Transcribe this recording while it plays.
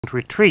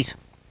retreat.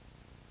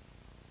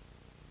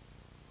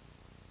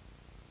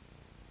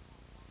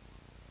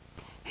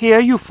 Here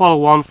you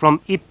follow on from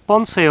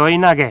Ippon Seoi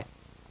Nage.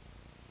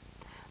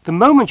 The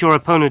moment your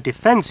opponent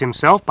defends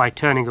himself by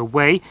turning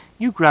away,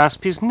 you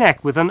grasp his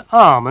neck with an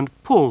arm and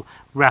pull,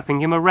 wrapping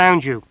him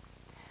around you.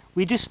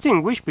 We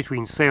distinguish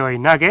between Seoi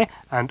Nage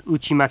and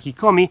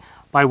Uchi-Makikomi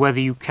by whether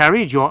you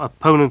carried your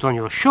opponent on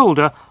your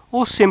shoulder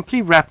or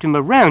simply wrapped him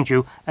around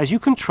you as you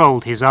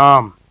controlled his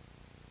arm.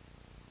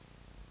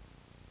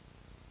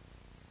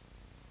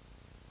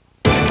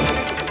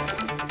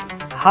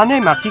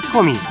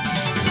 Hane-Makikomi.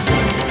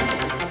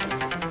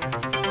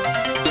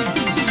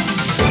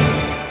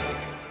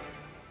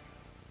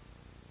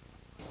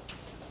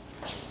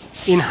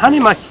 In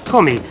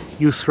hane-makikomi,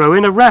 you throw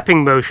in a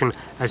wrapping motion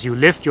as you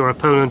lift your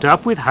opponent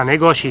up with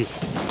hane-goshi.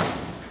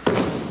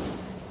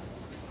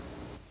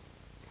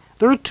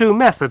 There are two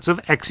methods of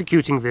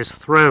executing this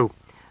throw.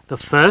 The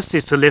first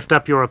is to lift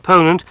up your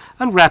opponent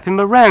and wrap him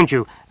around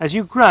you as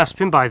you grasp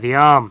him by the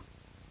arm.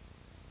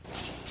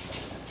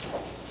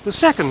 The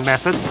second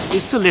method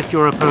is to lift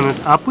your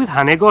opponent up with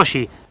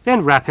hane-goshi,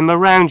 then wrap him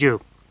around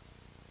you.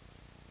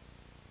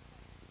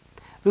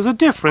 There's a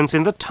difference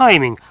in the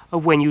timing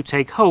of when you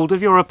take hold of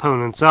your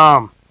opponent's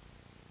arm.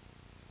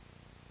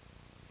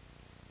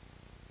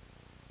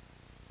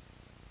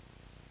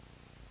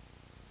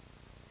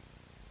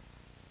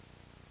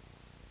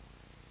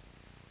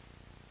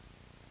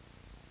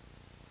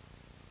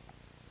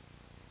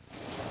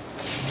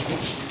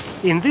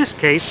 In this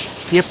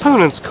case, the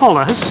opponent's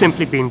collar has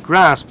simply been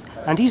grasped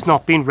and he's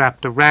not been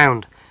wrapped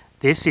around.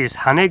 This is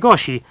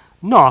hane-goshi,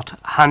 not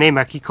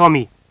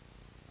hane-makikomi.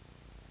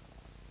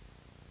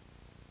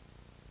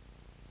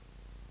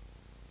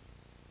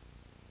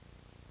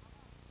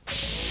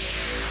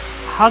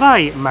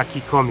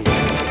 Harai-makikomi.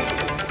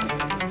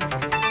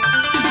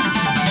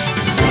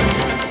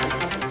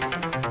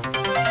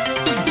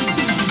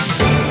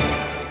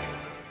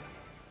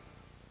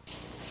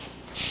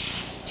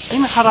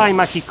 In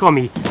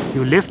harai-makikomi,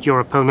 you lift your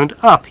opponent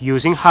up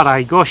using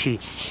harai-goshi,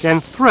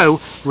 then throw,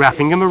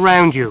 wrapping him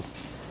around you.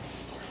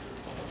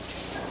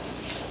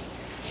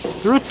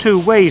 There are two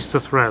ways to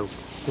throw.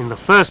 In the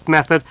first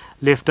method,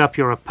 lift up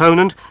your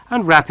opponent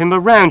and wrap him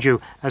around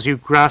you as you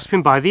grasp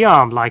him by the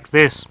arm like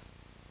this.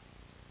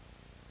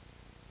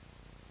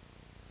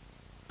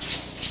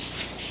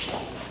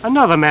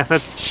 Another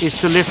method is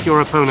to lift your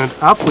opponent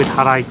up with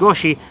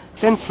harai-goshi,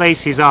 then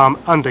place his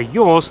arm under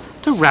yours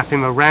to wrap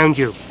him around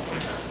you.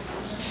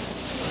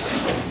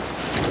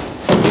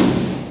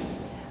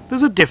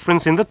 There's a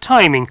difference in the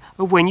timing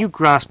of when you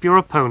grasp your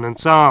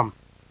opponent's arm.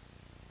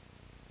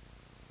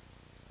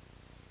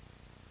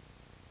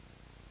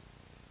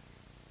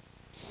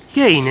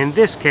 Again, in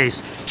this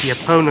case, the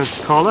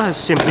opponent's collar has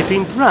simply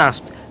been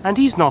grasped and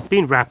he's not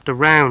been wrapped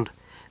around.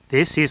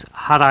 This is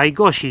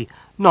harai-goshi,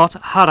 not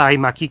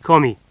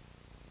harai-makikomi.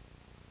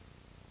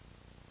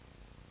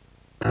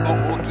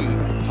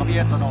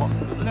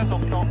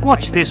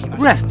 Watch this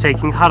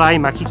breathtaking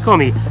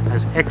harai-makikomi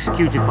as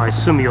executed by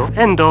Sumio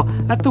Endo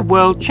at the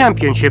World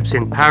Championships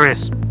in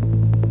Paris.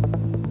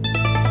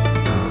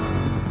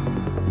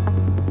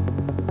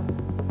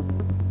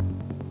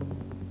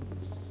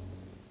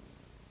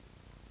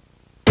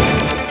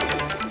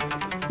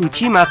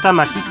 Uchimata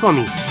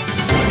Makikomi.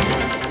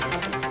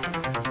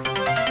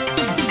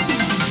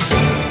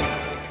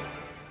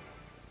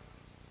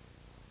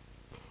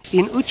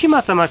 In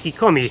Uchimata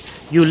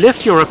Makikomi, you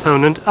lift your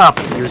opponent up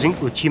using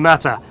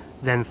Uchimata,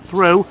 then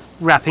throw,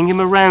 wrapping him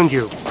around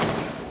you.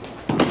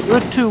 There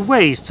are two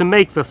ways to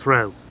make the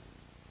throw.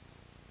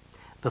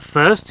 The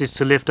first is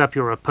to lift up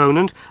your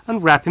opponent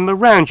and wrap him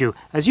around you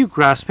as you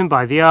grasp him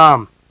by the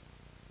arm.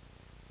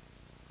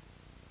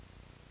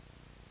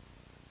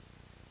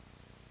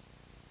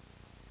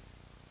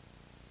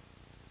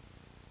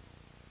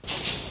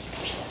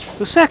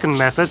 The second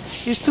method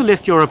is to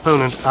lift your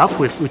opponent up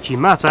with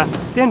Uchimata,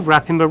 then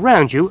wrap him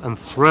around you and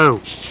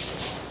throw.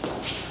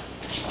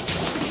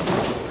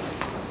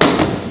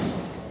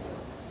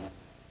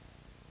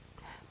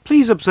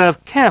 Please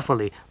observe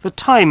carefully the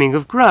timing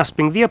of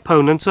grasping the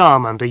opponent's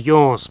arm under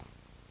yours.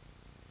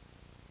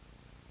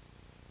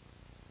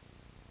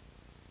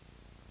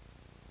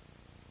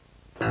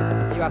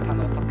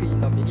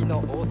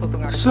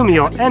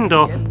 Sumio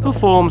Endo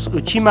performs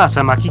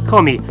Uchimata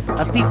Makikomi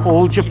at the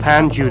All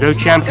Japan Judo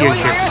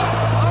Championships.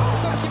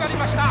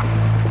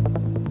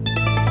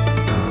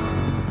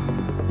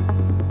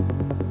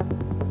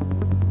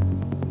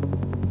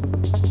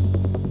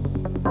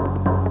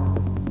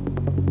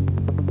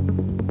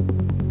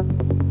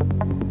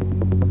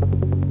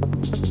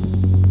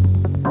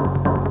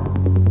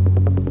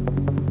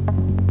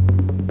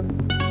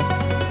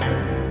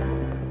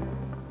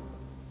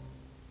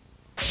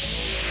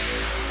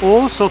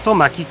 Soto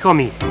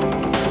Makikomi.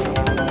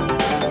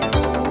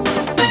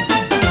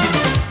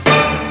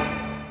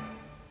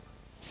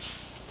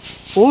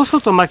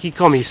 Soto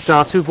Makikomi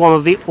starts with one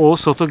of the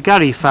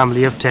Osotogari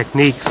family of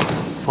techniques,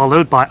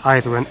 followed by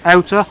either an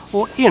outer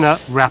or inner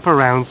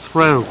wraparound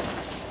throw.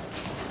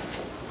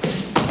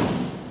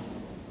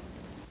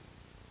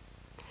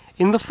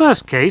 In the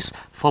first case,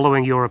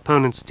 following your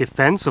opponent's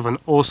defense of an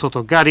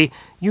osotogari,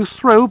 you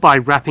throw by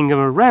wrapping him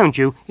around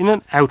you in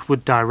an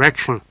outward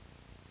direction.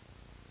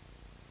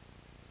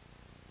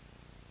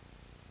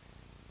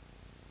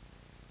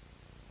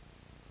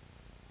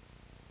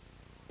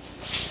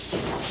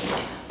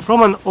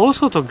 From an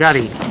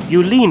osotogari,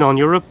 you lean on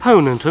your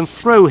opponent and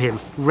throw him,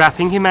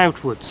 wrapping him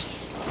outwards.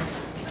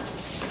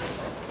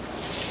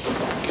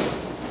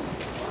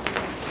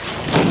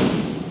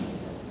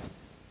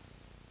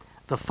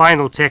 The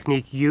final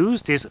technique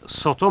used is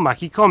soto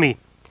makikomi,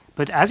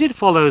 but as it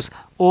follows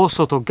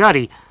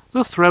osotogari,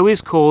 the throw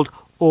is called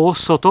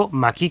osoto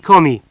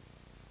makikomi.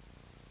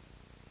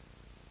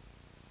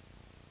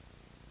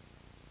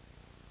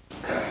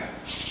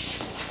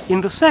 In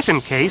the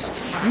second case,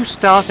 you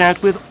start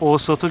out with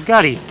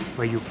osotogari,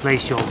 where you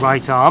place your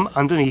right arm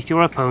underneath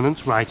your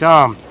opponent's right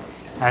arm.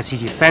 As he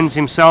defends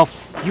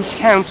himself, you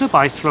counter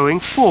by throwing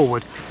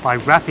forward by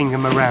wrapping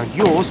him around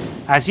yours,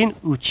 as in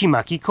uchi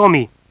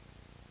makikomi.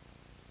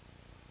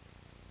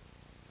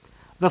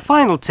 The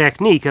final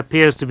technique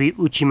appears to be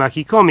uchi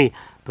makikomi,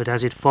 but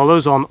as it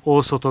follows on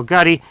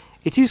osotogari,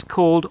 it is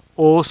called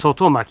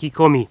osoto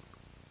makikomi.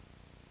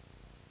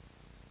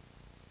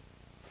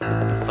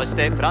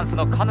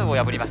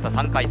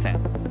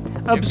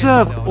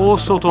 Observe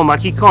osoto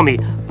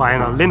makikomi by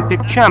an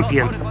Olympic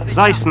champion,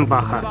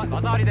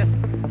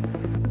 Zeissenbacher.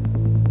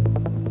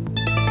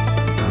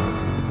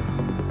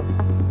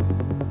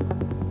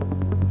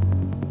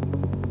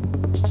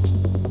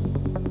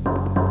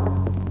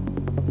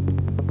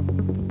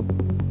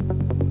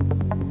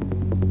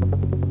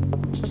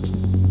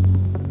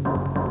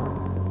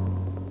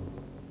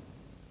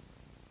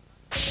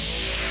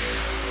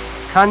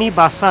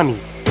 Kani-basami.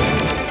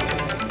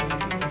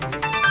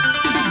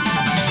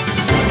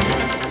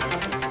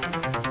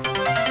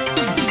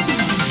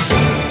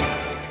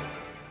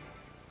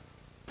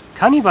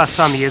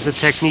 Kani-basami is a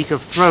technique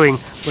of throwing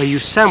where you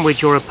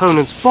sandwich your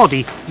opponent's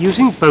body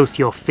using both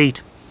your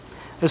feet.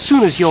 As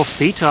soon as your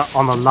feet are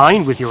on a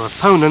line with your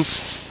opponent's,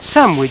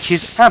 sandwich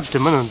his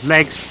abdomen and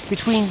legs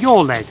between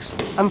your legs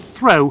and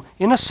throw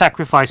in a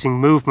sacrificing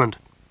movement.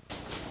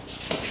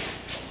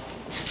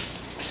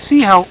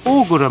 See how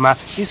oguruma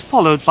is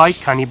followed by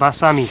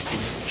kani-basami.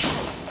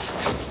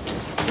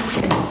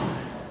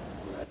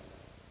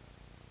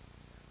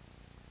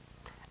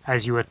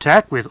 As you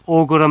attack with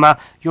oguruma,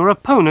 your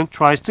opponent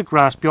tries to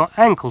grasp your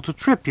ankle to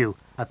trip you.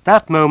 At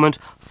that moment,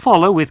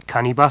 follow with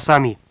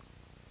kani-basami.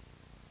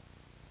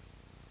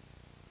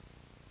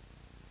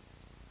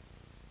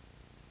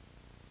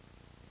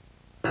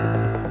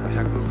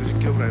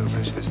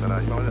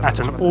 At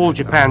an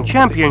All-Japan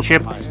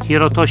Championship,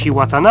 Hirotoshi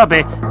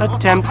Watanabe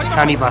attempts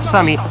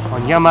kani-basami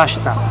on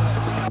Yamashita.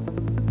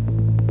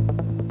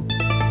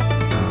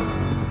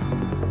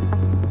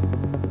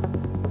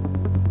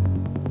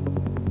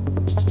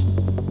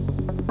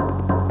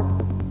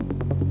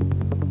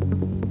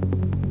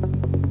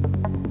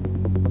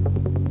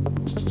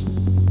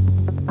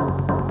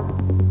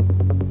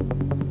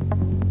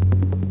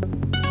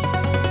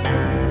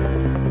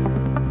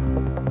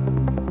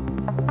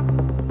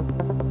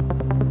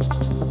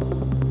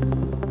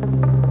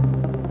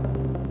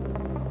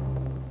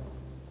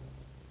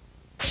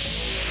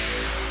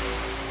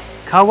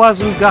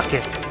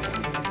 Kawazugake.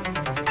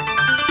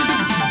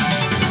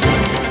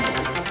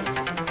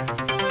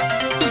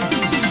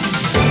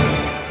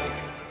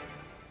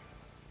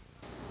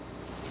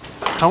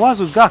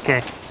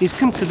 Kawazugake is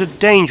considered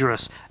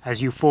dangerous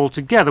as you fall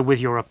together with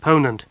your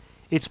opponent.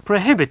 It's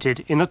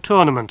prohibited in a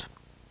tournament.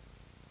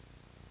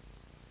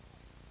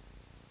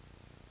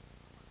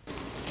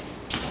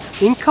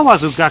 In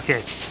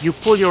Kawazugake, you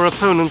pull your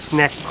opponent's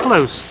neck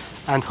close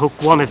and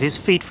hook one of his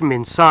feet from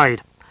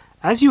inside.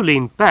 As you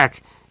lean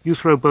back, you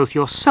throw both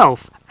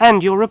yourself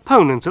and your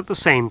opponent at the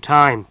same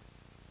time.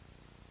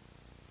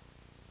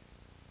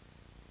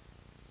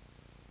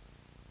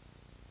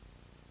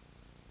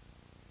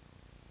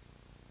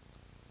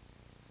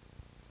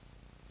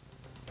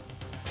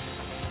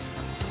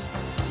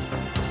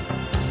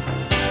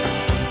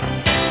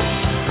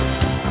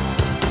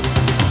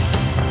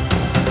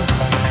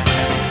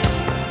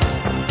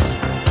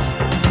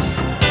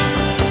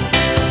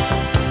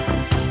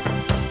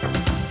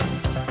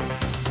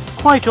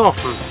 Quite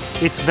often,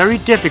 it's very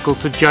difficult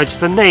to judge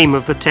the name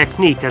of the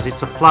technique as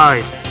it's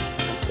applied.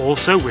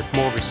 Also, with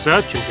more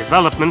research and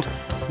development,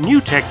 new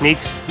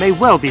techniques may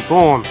well be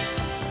born.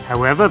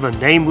 However, the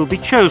name will be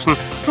chosen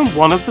from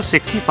one of the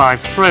 65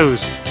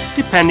 throws,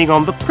 depending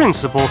on the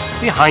principle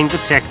behind the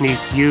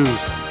technique used.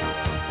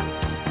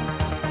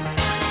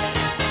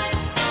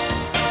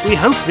 We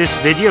hope this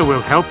video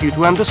will help you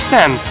to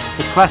understand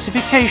the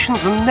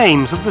classifications and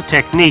names of the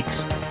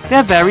techniques,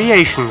 their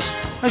variations,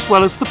 as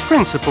well as the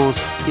principles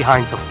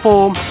behind the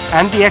form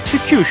and the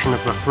execution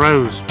of the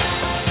throws.